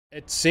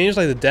It seems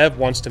like the dev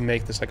wants to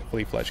make this like a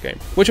fully fledged game,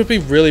 which would be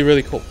really,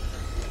 really cool.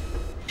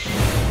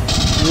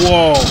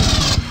 Whoa.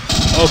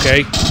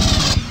 Okay.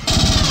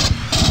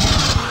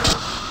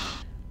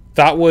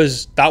 That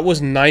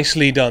was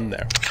nicely done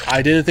there.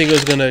 I didn't think it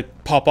was gonna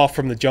pop off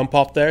from the jump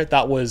off there.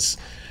 That was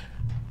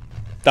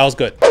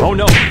good. Oh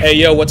no. Hey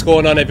yo, what's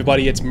going on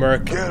everybody? It's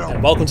Merc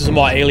and welcome to some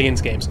more Aliens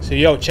games. So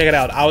yo, check it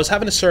out. I was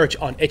having a search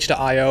on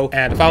itch.io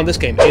and I found this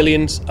game,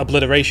 Aliens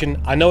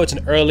Obliteration. I know it's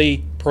an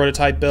early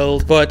prototype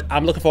build, but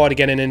I'm looking forward to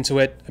getting into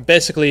it.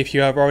 Basically, if you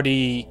have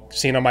already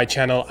seen on my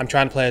channel, I'm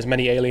trying to play as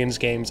many Aliens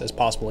games as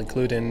possible,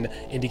 including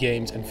indie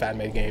games and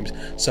fan-made games.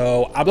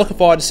 So I'm looking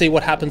forward to see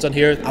what happens on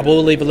here. I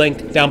will leave a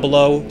link down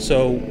below,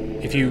 so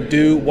if you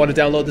do want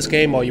to download this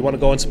game or you want to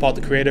go and support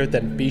the creator,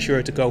 then be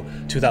sure to go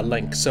to that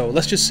link. So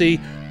let's just see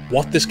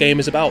what this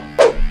game is about.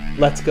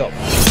 Let's go.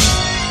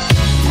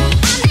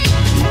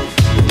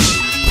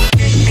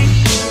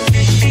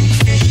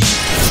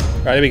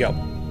 Right, here we go.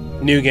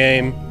 New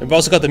game. We've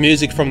also got the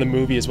music from the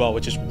movie as well,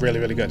 which is really,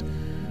 really good.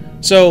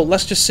 So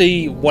let's just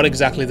see what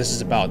exactly this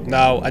is about.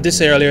 Now, I did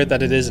say earlier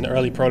that it is an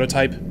early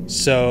prototype,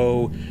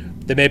 so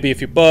there may be a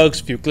few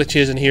bugs, a few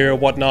glitches in here or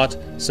whatnot.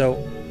 So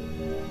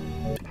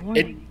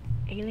Warning.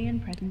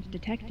 Alien presence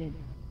detected.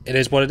 It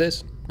is what it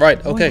is.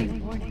 Right, okay.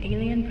 Warning.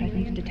 Alien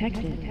presence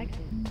detected.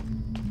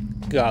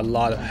 Got a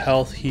lot of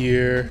health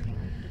here.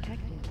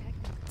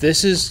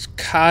 This is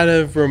kind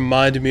of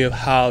reminded me of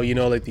how, you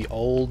know, like the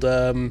old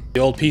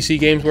PC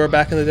games were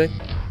back in the day.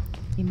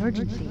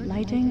 Emergency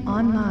lighting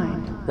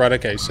online. Right,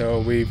 okay, so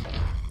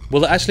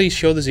will it actually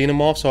show the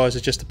xenomorphs, or is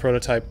it just the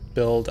prototype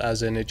build,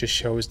 as in it just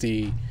shows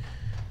the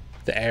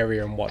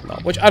area and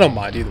whatnot, which I don't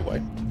mind either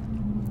way.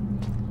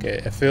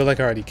 Okay, I feel like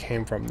I already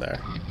came from there.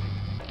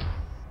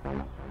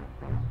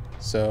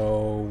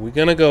 So we're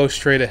gonna go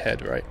straight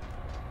ahead, right?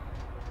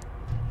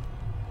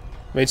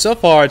 I mean, so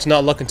far it's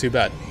not looking too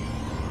bad.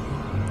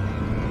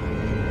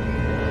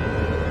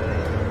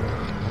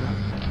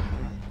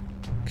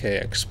 Okay,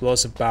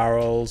 explosive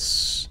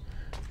barrels.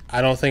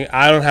 I don't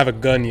have a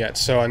gun yet,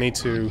 so I need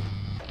to...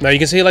 Now you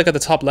can see like at the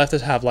top left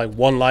it have like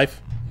 1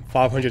 life,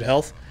 500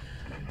 health.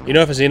 You know,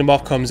 if a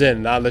xenomorph comes in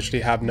and I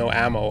literally have no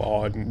ammo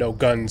or no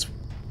guns,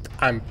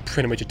 I'm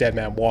pretty much a dead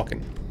man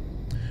walking.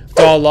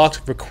 Door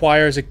locked,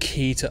 requires a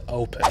key to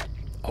open.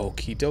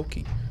 Okie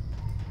dokie.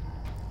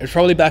 It's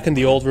probably back in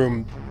the old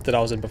room that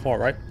I was in before,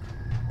 right?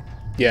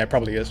 Yeah, it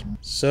probably is.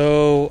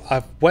 So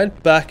I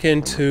went back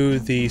into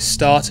the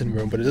starting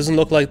room, but it doesn't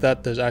look like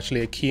that there's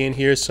actually a key in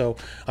here, so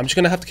I'm just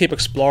gonna have to keep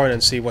exploring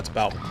and see what's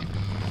about.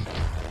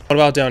 What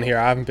about down here?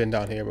 I haven't been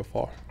down here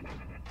before.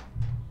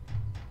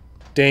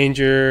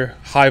 Danger,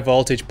 high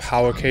voltage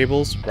power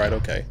cables. Right,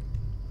 okay.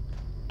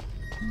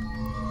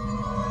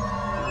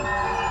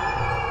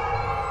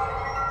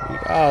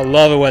 I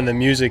love it when the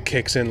music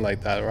kicks in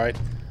like that, right?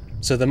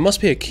 So there must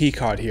be a key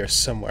card here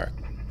somewhere.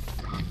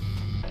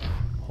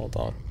 Hold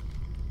on.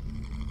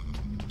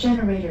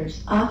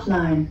 Generators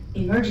offline.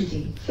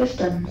 Emergency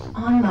systems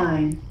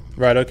online.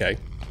 Right, okay.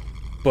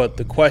 But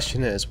the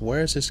question is,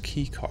 where's this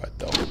key card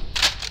though?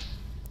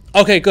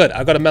 Okay, good.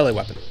 I've got a melee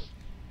weapon.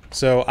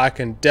 So I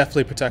can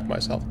definitely protect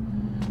myself.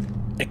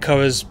 It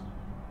covers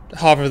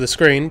half of the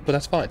screen, but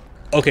that's fine.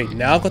 Okay,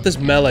 now I've got this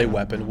melee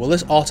weapon. Will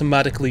this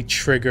automatically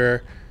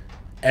trigger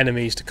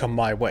enemies to come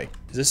my way?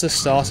 Is this a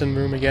starting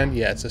room again?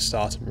 Yeah, it's a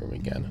starting room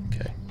again.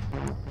 Okay.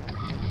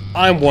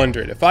 I'm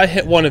wondering, if I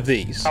hit one of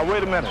these...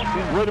 Wait a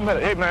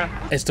minute, hey man.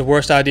 It's the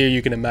worst idea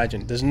you can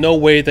imagine. There's no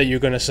way that you're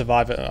gonna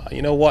survive it.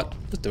 You know what?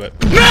 Let's do it.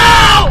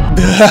 No!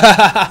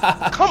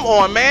 Come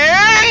on,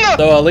 man!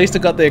 So at least I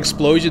got the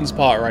explosions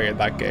part right in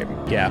that game.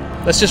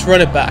 Yeah, let's just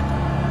run it back.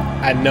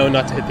 And know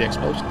not to hit the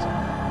explosions.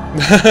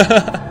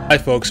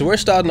 Alright folks, so we're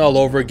starting all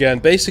over again.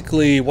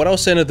 Basically, what I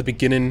was saying at the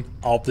beginning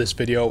of this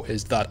video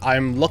is that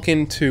I'm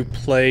looking to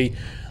play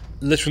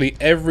literally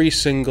every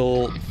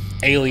single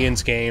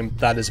Aliens game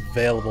that is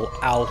available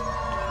out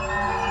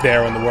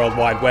there on the World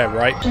Wide Web,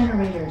 right?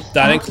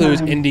 That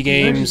includes indie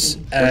games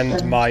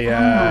and my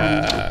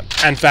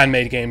and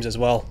fan-made games as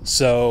well.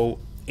 So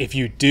if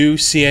you do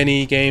see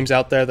any games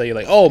out there that you're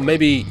like, oh,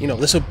 maybe, you know,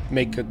 this will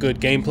make a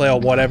good gameplay or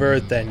whatever,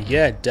 then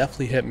yeah,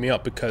 definitely hit me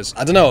up, because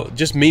I don't know,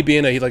 just me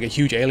being a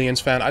huge Aliens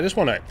fan, I just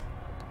want to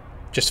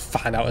just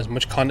find out as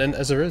much content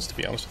as there is, to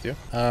be honest with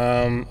you.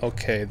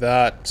 Okay,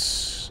 that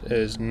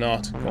is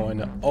not going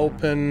to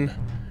open.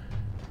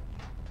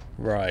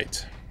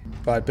 Right.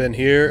 If I've been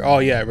here... Oh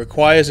yeah, it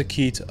requires a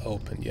key to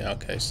open. Yeah,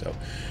 okay, so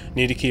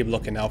need to keep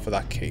looking out for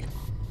that key.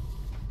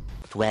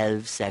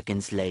 12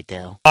 seconds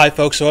later. Alright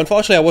folks, so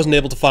unfortunately I wasn't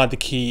able to find the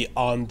key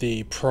on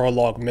the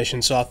prologue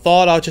mission, so I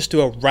thought I'll just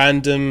do a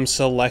random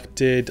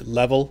selected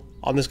level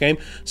on this game.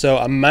 So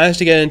I managed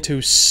to get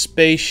into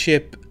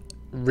Spaceship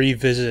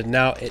Revisited.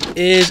 Now, it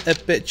is a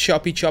bit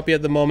choppy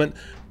at the moment,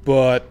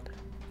 but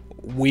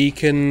we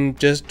can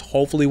just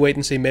hopefully wait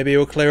and see. Maybe it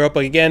will clear up,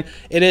 but again,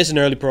 it is an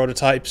early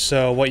prototype,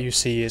 so what you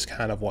see is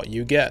kind of what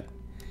you get.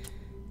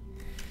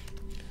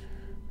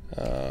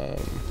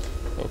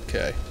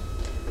 Okay.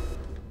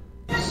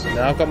 So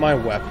now I've got my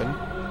weapon.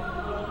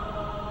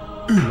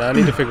 Now I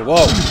need to figure...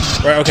 Whoa!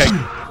 Right, okay.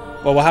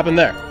 Well, what happened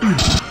there?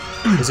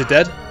 Is it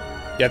dead?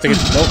 Yeah, I think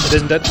it's... Nope, it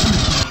isn't dead.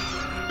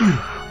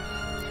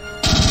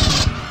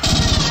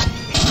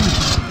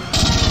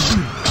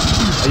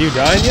 Are you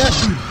dying yet?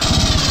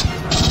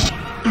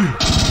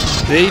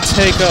 They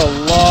take a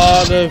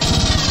lot of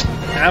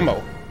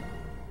ammo.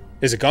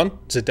 Is it gone?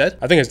 Is it dead?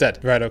 I think it's dead.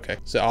 Right, okay.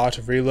 So R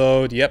to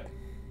reload, yep.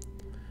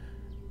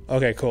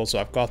 Okay, cool, so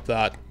I've got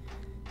that.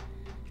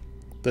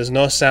 There's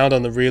no sound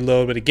on the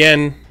reload, but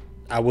again,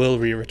 I will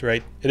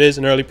reiterate, it is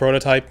an early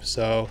prototype,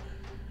 so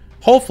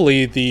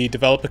hopefully the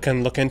developer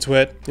can look into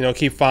it, you know,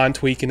 keep fine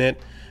tweaking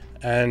it,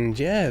 and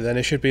yeah, then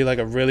it should be like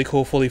a really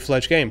cool, fully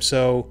fledged game.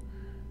 So,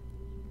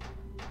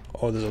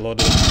 oh, there's a load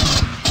of them.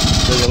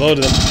 There's a load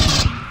of them.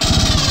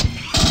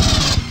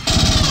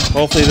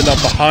 Hopefully they're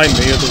not behind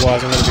me,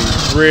 otherwise I'm going to be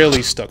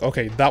really stuck.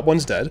 Okay, that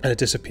one's dead, and it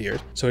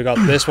disappeared. So we got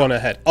this one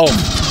ahead. Oh,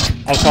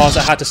 of course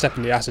I had to step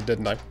in the acid,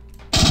 didn't I?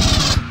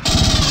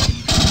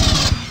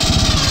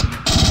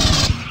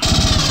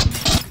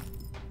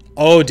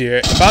 Oh dear,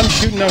 if I'm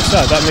shooting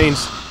outside, that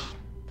means...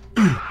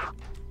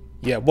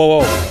 Yeah, whoa,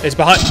 whoa, it's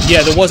behind...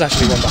 Yeah, there was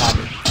actually one behind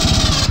me.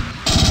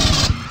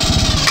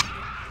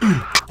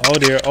 Oh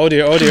dear, oh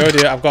dear, oh dear, oh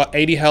dear, I've got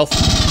 80 health.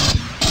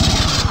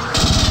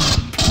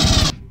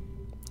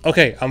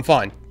 Okay, I'm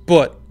fine,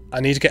 but I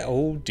need to get...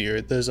 Oh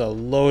dear, there's a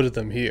load of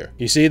them here.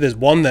 You see, there's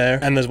one there,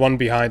 and there's one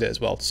behind it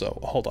as well, so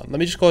hold on. Let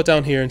me just go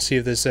down here and see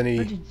if there's any...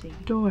 Emergency.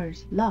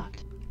 Doors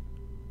locked.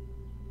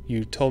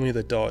 You told me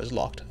the door is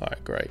locked.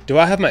 Alright, great. Do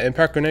I have my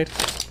impact grenade?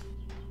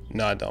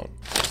 No, I don't.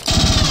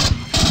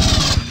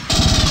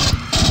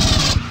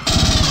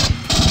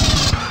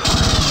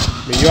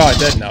 I mean, you are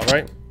dead now,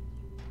 right?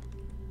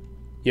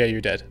 Yeah,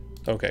 you're dead.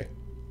 Okay.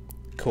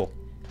 Cool.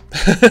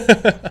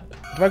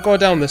 If I go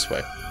down this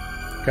way,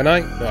 can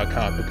I? No, I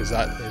can't, because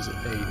that is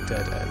a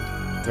dead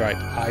end. Right,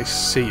 I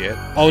see it.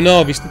 Oh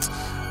no,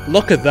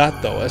 look at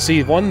that though. I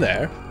see one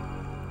there.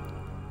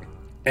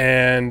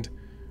 And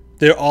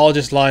they're all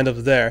just lined up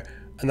there.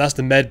 And that's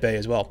the med bay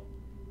as well.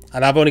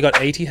 And I've only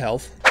got 80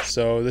 health.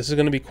 So this is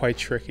going to be quite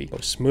tricky. Oh,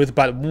 smooth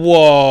bat.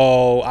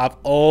 Whoa! I've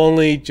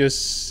only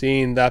just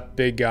seen that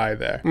big guy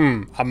there.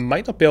 I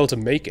might not be able to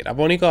make it. I've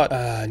only got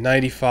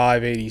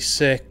 95,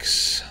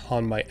 86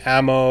 on my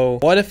ammo.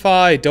 What if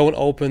I don't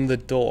open the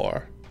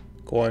door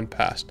going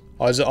past?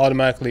 Or is it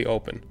automatically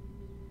open?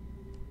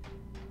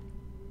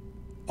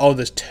 Oh,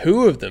 there's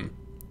two of them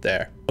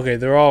there. Okay,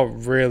 they're all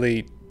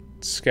really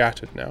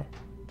scattered now.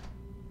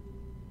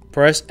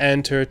 Press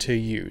enter to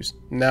use.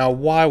 Now,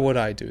 why would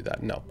I do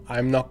that? No,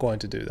 I'm not going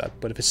to do that.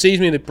 But if it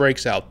sees me and it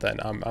breaks out, then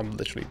I'm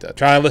literally dead.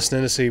 Try and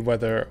listen to see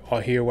whether,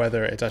 or hear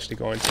whether it's actually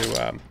going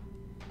to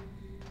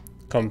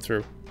come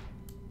through.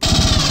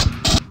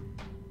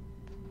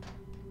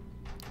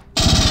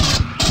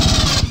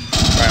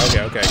 Right,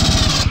 okay.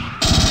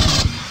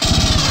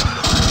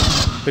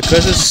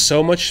 Because there's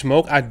so much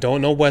smoke, I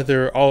don't know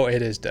whether... Oh,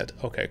 it is dead.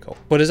 Okay, cool.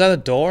 But is that a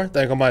door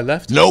that on my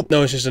left? Nope.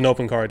 No, it's just an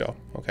open corridor.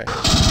 Okay.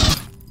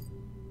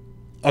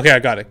 Okay, I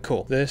got it.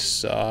 Cool. This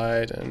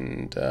side,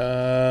 and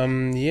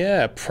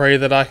yeah, pray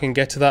that I can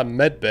get to that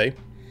med bay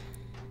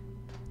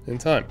in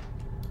time.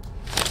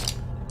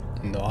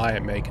 No, I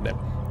ain't making it.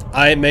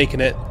 I ain't making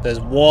it. There's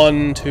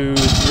 1, 2,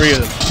 3 of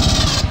them.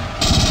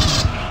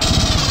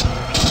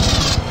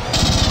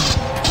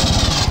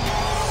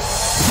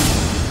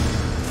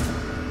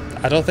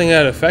 I don't think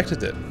that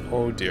affected it.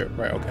 Oh dear.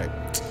 Right, okay.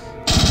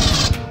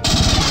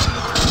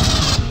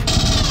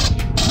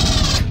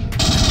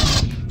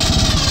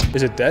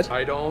 Is it dead?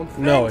 I don't think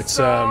No, it's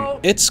so.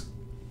 it's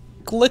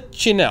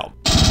glitching out.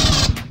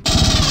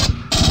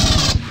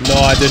 No,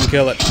 I didn't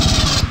kill it.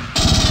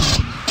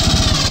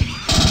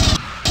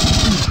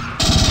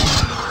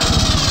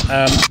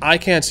 I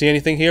can't see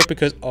anything here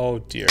because, oh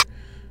dear.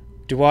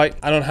 Do I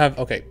don't have,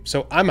 okay,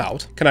 so I'm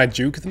out. Can I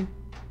juke them?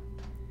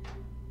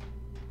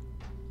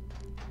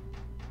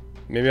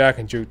 Maybe I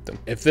can juke them.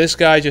 If this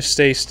guy just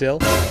stays still.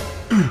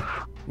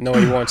 No,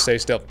 he won't stay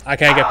still. I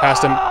can't get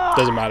past him.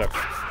 Doesn't matter.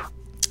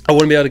 I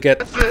wouldn't be able to get...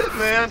 That's it,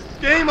 man.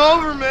 Game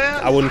over,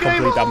 man. I wouldn't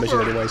complete that mission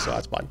anyway, so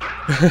that's fine.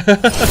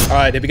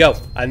 Alright, here we go.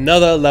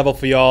 Another level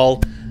for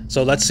y'all.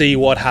 So let's see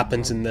what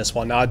happens in this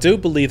one. Now, I do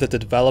believe that the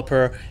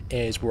developer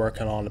is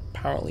working on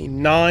apparently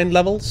 9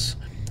 levels.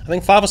 I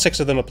think 5 or 6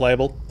 of them are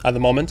playable at the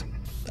moment.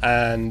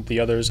 And the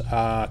others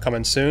are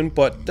coming soon.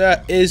 But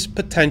there is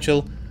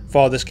potential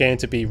for this game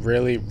to be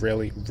really,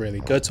 really, really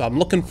good. So I'm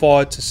looking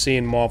forward to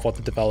seeing more of what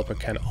the developer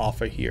can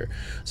offer here.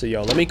 So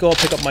yo, let me go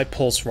pick up my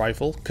pulse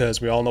rifle, because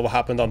we all know what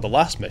happened on the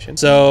last mission.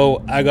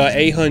 So I got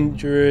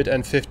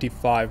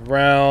 855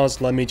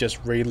 rounds. Let me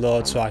just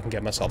reload so I can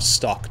get myself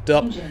stocked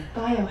up. Danger.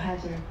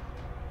 Biohazard.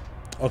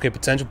 Okay,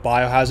 potential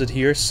biohazard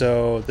here,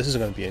 so this is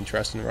going to be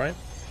interesting, right?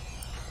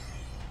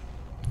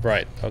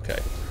 Right, okay.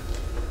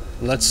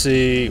 Let's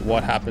see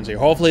what happens here.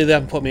 Hopefully they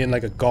haven't put me in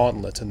like a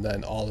gauntlet and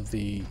then all of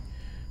the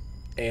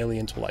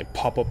aliens will like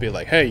pop up, be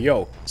like, hey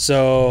yo.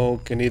 So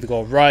can either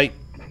go right,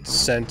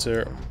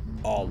 center,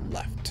 or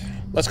left.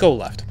 Let's go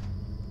left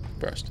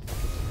first.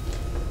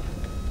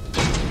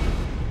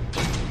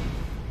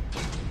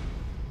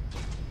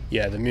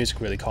 Yeah, the music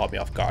really caught me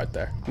off guard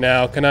there.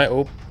 Now, can I...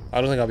 Oh,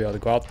 I don't think I'll be able to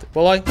go out.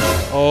 Will I?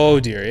 Oh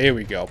dear, here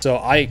we go. So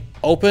I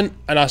open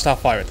and I start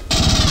firing.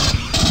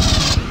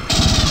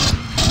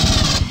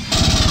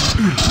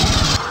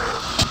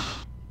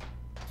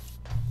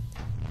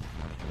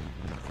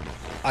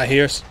 I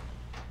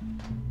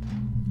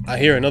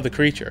hear another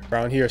creature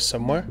around here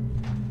somewhere.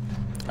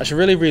 I should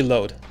really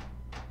reload.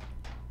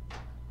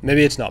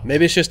 Maybe it's not.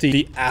 Maybe it's just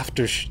the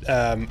after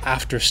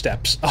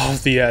steps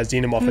of the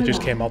xenomorph that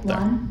just came out there.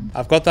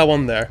 I've got that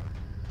one there.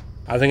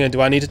 I'm thinking, do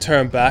I need to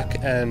turn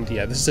back? And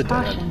yeah, this is a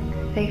dead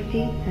end.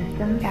 Safety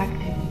system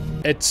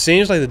active. It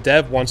seems like the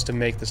dev wants to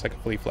make this like a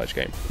fully fledged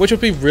game, which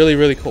would be really,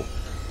 really cool.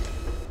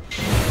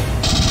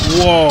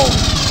 Whoa.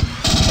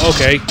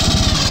 Okay.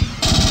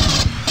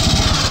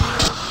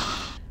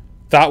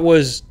 That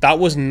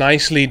was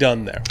nicely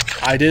done there.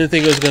 I didn't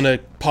think it was gonna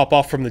pop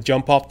off from the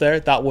jump off there.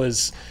 That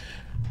was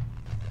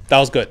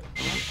good.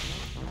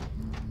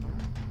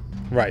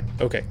 Right,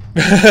 okay.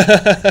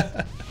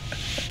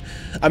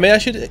 I mean,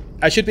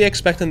 I should be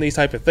expecting these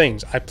type of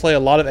things. I play a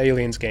lot of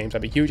Aliens games.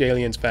 I'm a huge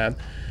Aliens fan.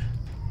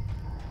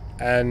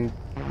 And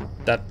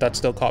that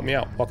still caught me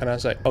out. What can I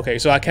say? Okay,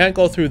 so I can't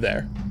go through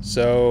there.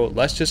 So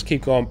let's just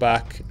keep going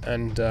back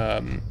and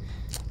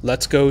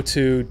let's go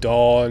to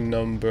door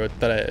number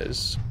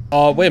 3.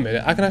 Oh, wait a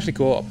minute. I can actually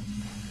go up.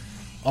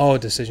 Oh,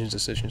 decisions.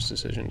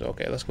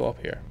 Okay, let's go up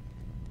here.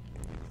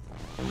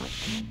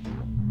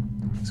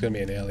 There's gonna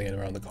be an alien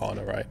around the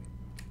corner, right?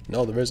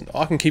 No, there isn't.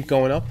 Oh, I can keep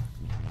going up.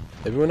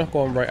 Maybe we're not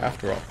going right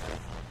after all.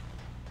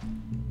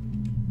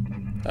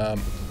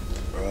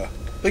 Bruh,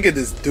 look at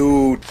this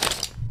dude.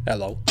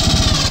 Hello.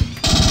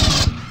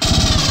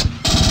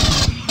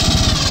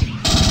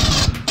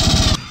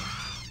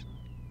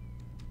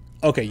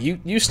 Okay,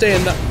 you stay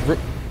in that room.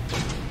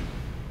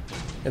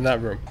 In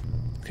that room.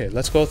 Okay,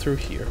 let's go through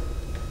here.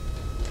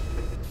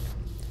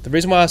 The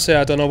reason why I say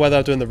I don't know whether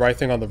I'm doing the right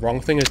thing or the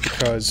wrong thing is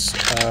because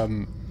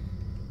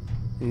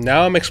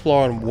now I'm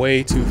exploring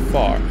way too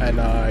far, and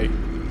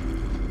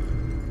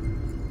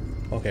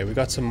okay, we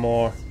got some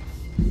more.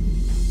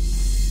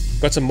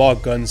 Got some more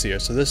guns here,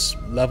 so this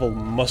level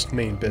must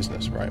mean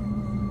business, right?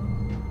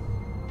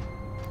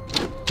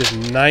 Just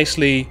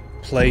nicely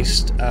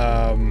placed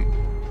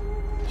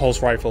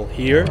pulse rifle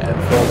here and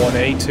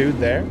 41A2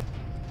 there.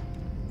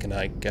 Can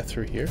I get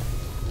through here?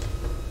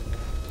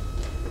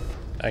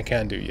 I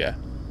can do, yeah.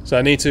 So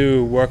I need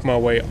to work my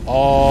way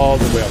all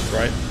the way up,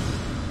 right?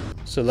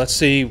 So let's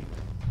see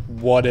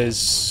what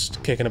is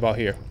kicking about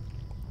here.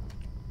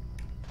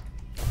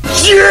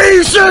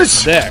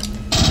 Jesus! There.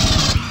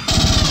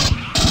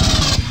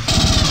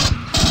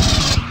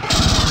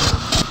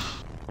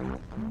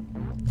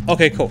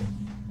 Okay, cool.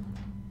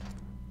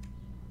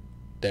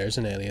 There's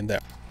an alien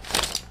there.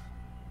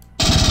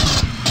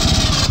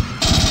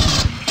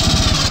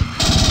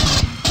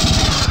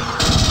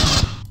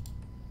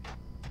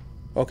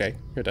 Okay,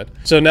 you're dead.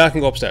 So now I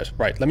can go upstairs.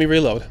 Right, let me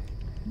reload.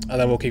 And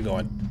then we'll keep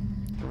going.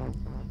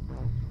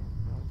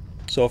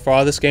 So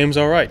far, this game's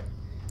alright.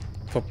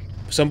 For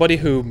somebody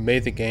who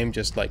made the game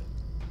just like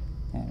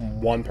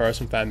one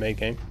person fan-made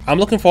game. I'm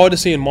looking forward to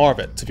seeing more of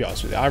it, to be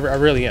honest with you. I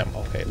really am.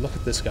 Okay, look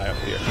at this guy up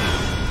here.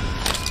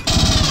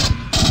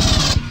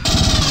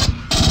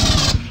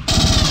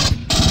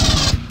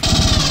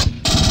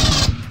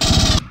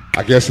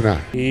 I guess not.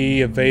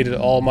 He evaded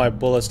all my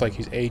bullets like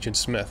he's Agent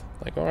Smith.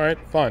 Like, alright,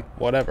 fine,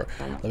 whatever.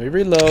 Let me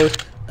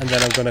reload, and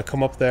then I'm gonna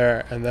come up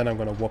there, and then I'm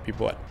gonna whoop your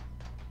butt.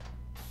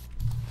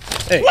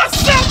 Hey.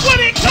 What's up with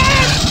it,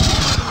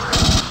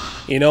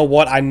 cuz? You know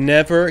what? I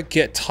never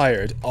get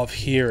tired of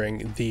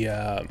hearing the,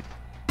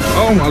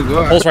 Oh my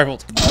god. pulse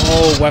rifles.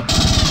 Oh, weapon.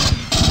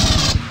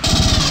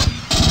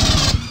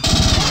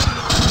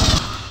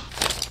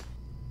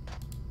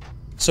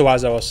 So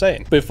as I was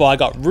saying, before I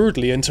got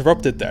rudely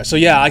interrupted there. So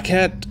yeah, I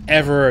can't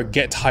ever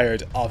get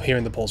tired of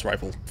hearing the pulse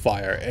rifle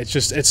fire. It's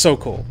just, it's so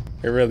cool.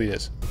 It really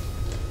is.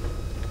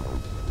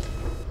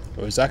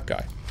 Who's that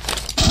guy?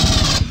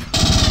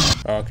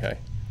 Okay.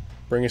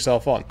 Bring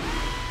yourself on.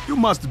 You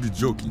must be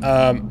joking.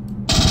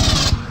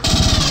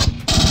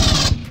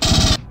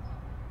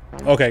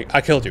 Okay, I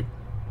killed you.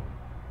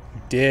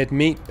 Dead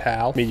meat,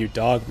 pal. I mean, you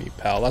dog meat,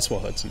 pal. That's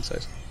what Hudson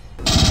says.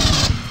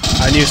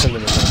 I knew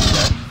something was going to be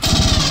there.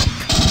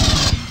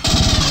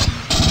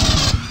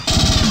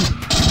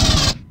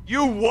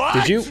 You what?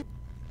 Did you?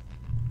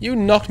 You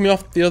knocked me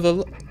off the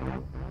other...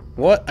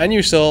 What? And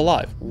you're still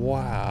alive.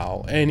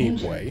 Wow.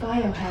 Anyway.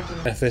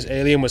 Biohazard. If this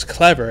alien was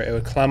clever, it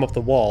would climb up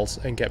the walls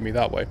and get me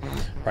that way.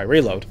 Right,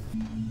 reload.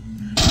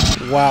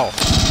 Wow.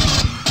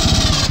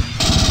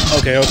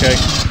 Okay, okay.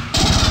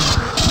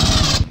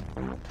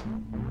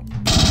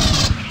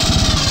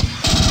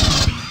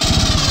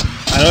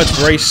 I know it's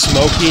very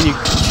smoky and you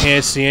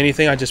can't see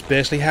anything. I just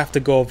basically have to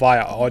go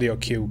via audio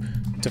cue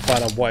to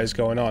find out what is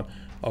going on.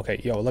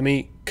 Okay, yo, let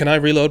me... Can I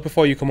reload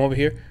before you come over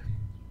here?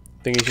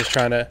 I think he's just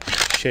trying to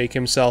shake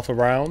himself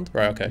around.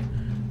 Right, okay.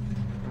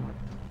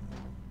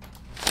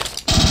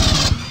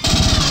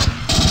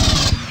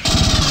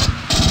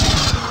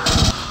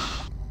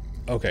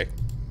 Okay.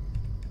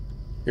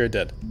 You're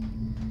dead.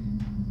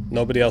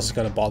 Nobody else is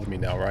gonna bother me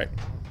now, right?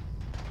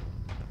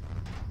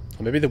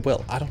 Or maybe they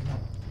will. I don't know.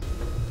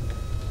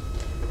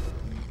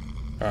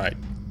 Alright.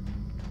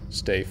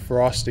 Stay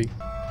frosty.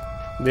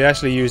 They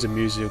actually use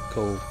the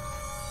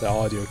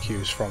audio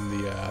cues from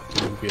the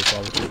movie as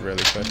well, which is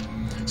really good.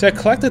 See, I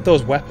collected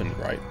those weapons,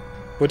 right?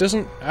 But it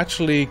doesn't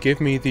actually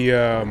give me the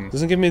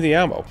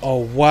ammo. Oh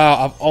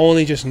wow, I've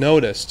only just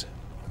noticed.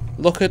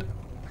 Look at,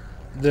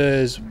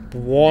 there's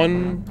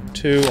 1,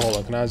 2, hold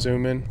on, can I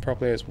zoom in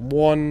properly? It's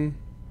 1,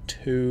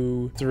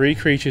 2, 3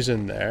 creatures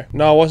in there.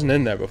 No, I wasn't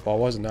in there before,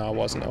 wasn't I? No, I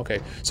wasn't. Okay,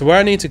 so where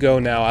I need to go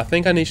now, I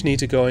think I need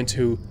to go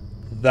into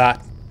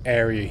that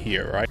area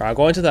here, right? I'll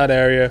go into that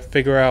area,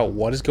 figure out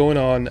what is going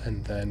on,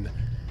 and then,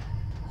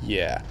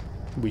 yeah,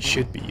 we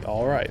should be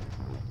alright.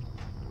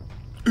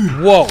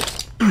 Whoa!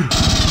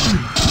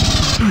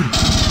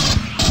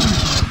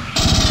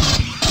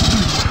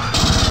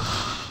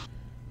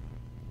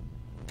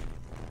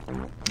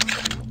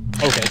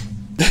 Okay.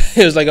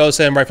 It was like I was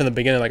saying right from the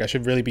beginning, like I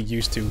should really be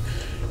used to, you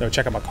know,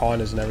 checking my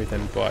corners and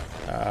everything, but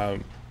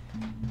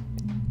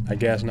I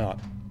guess not.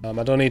 I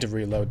don't need to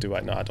reload, do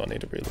I? No, I don't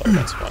need to reload,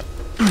 that's fine.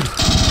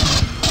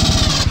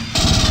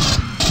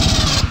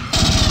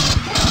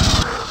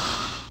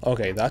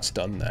 Okay, that's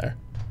done there.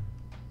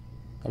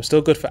 I'm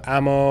still good for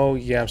ammo.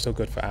 Yeah, I'm still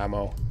good for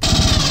ammo.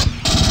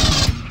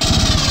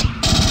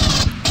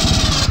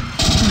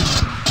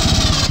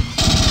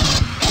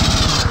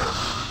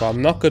 But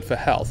I'm not good for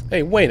health.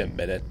 Hey, wait a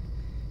minute.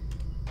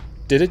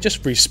 Did it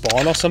just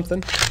respawn or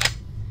something?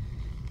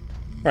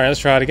 Alright,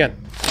 let's try it again.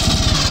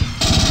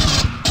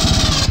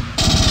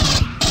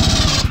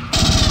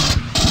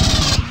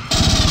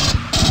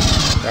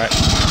 Alright.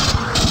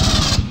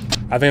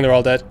 I think they're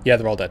all dead. Yeah,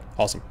 they're all dead.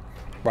 Awesome.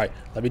 Right,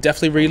 let me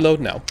definitely reload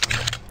now.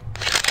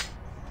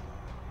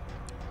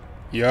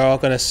 You're all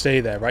gonna stay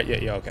there, right?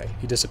 Yeah, okay.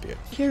 He disappeared.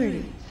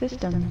 Security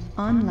system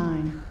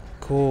online.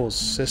 Cool,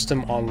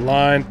 system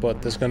online,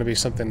 but there's gonna be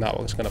something that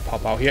was gonna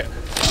pop out here.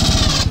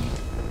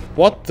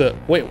 What the?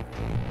 Wait.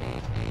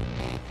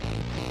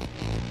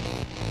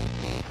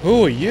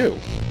 Who are you?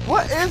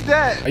 What is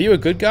that? Are you a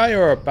good guy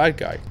or a bad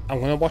guy? I'm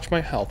gonna watch my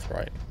health,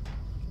 right?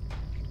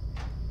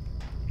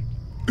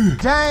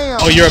 Damn!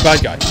 Oh, you're a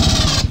bad guy.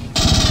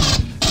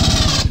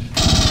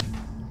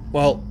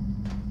 Well,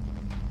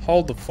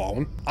 hold the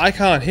phone. I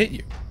can't hit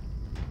you.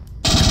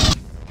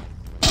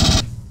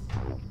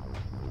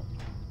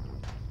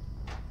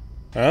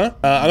 Huh?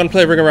 I'm gonna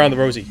play Ring Around the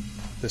Rosie.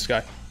 This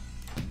guy.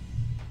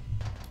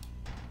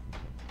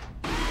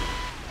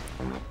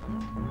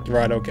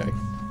 Right, okay.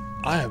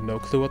 I have no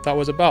clue what that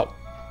was about.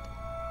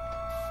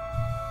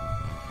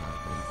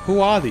 Who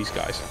are these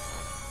guys?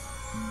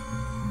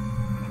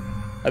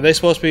 Are they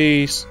supposed to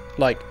be,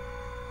 like,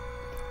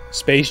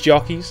 space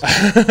jockeys?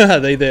 Are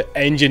they the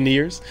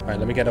engineers? Alright,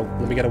 let me get a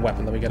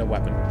weapon, let me get a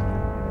weapon.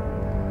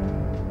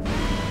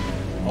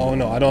 Oh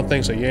no, I don't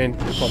think so. You ain't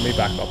put me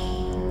back up.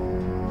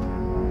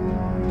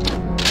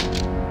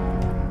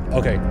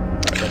 Okay,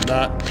 alright, then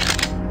that.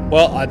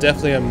 Well, I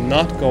definitely am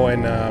not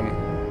going,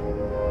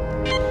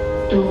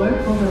 Door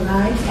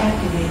override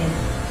activated.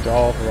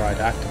 Door override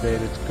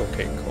activated.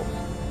 Okay, cool.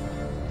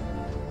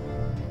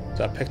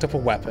 So I picked up a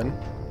weapon.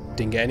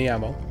 Didn't get any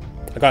ammo.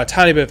 I got a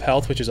tiny bit of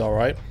health, which is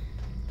alright.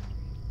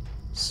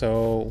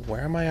 So,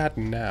 where am I at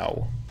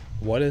now?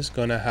 What is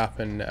gonna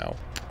happen now?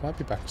 I might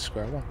be back to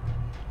square one.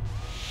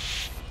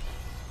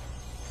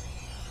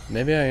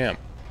 Maybe I am.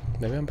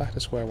 Maybe I'm back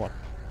to square one.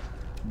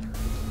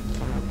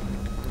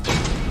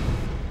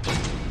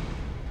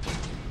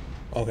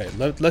 Okay,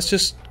 let's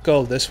just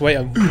go this way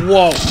and...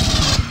 Whoa!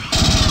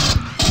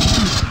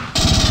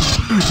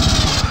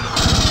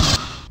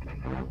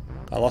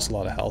 I lost a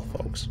lot of health,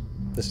 folks.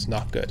 This is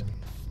not good.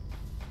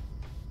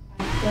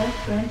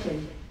 Access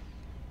granted.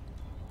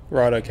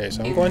 Right, okay,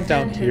 so I'm going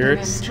down here.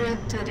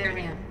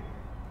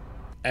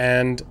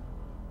 And...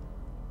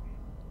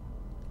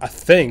 I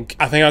think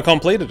I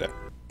completed it.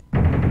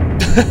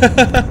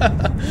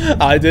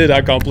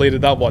 I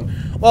completed that one.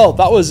 Well,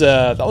 that was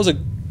a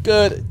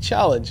good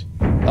challenge.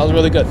 That was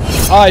really good.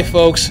 Alright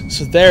folks,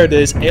 so there it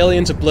is,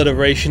 Aliens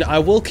Obliteration. I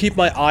will keep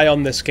my eye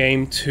on this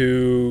game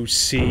to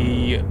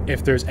see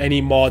if there's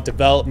any more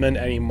development,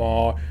 any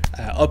more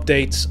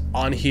updates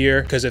on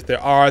here, because if there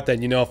are,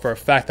 then you know for a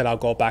fact that I'll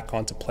go back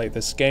on to play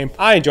this game.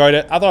 I enjoyed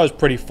it. I thought it was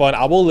pretty fun.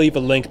 I will leave a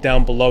link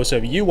down below, so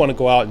if you want to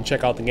go out and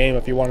check out the game,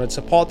 if you want to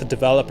support the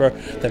developer,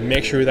 then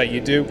make sure that you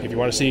do. If you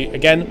want to see,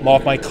 again, more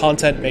of my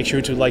content, make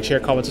sure to like, share,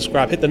 comment,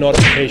 subscribe, hit the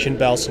notification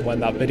bell, so when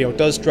that video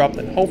does drop,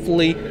 then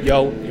hopefully,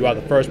 you are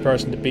the first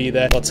person to be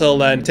there. But till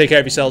then, take care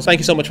of yourselves. Thank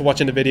you so much for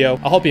watching the video.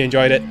 I hope you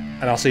enjoyed it,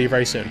 and I'll see you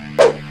very soon.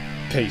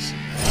 Peace.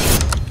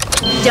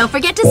 Don't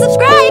forget to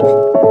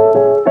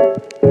subscribe!